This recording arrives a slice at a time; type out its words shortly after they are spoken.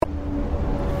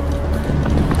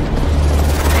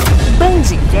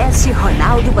Podcast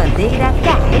Ronaldo Bandeira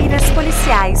Carreiras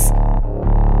Policiais.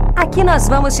 Aqui nós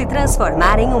vamos te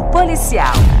transformar em um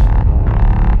policial.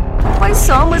 Pois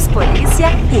somos polícia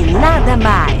e nada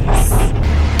mais.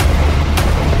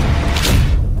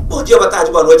 Bom dia, boa tarde,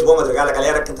 boa noite, boa madrugada,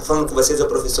 galera. Quem tá falando com vocês é o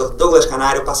professor Douglas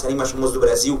Canário, o passarinho mais famoso do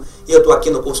Brasil. E eu tô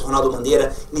aqui no curso Ronaldo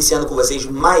Bandeira, iniciando com vocês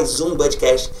mais um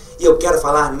podcast. E eu quero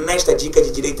falar nesta dica de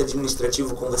Direito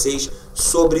Administrativo com vocês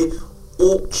sobre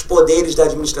os poderes da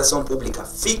administração pública.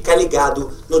 Fica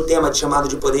ligado no tema chamado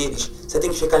de poderes. Você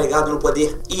tem que ficar ligado no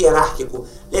poder hierárquico.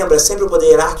 Lembra, sempre o poder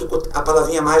hierárquico, a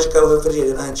palavrinha mágica é o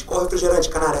refrigerante. Qual refrigerante,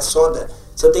 Canário? É soda.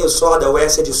 Se eu tenho soda, o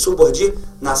S é de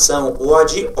subordinação, o O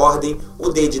de ordem, o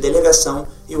D de delegação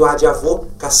e o A de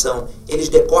avocação. Eles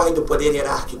decorrem do poder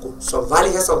hierárquico. Só vale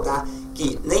ressaltar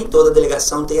que nem toda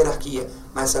delegação tem hierarquia.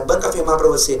 Mas se a banca afirmar para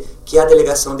você que a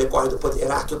delegação decorre do poder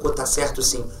hierárquico, tá certo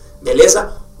sim.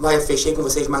 Beleza? Mas fechei com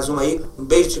vocês mais uma aí. Um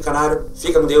beijo de Canário,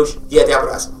 fica com Deus e até a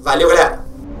próxima. Valeu, galera!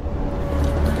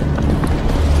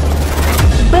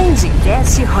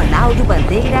 Podcast Ronaldo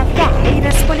Bandeira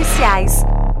Carreiras Policiais.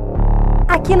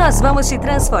 Aqui nós vamos te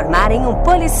transformar em um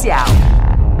policial.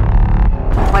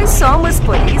 Pois somos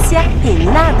polícia e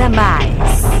nada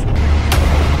mais.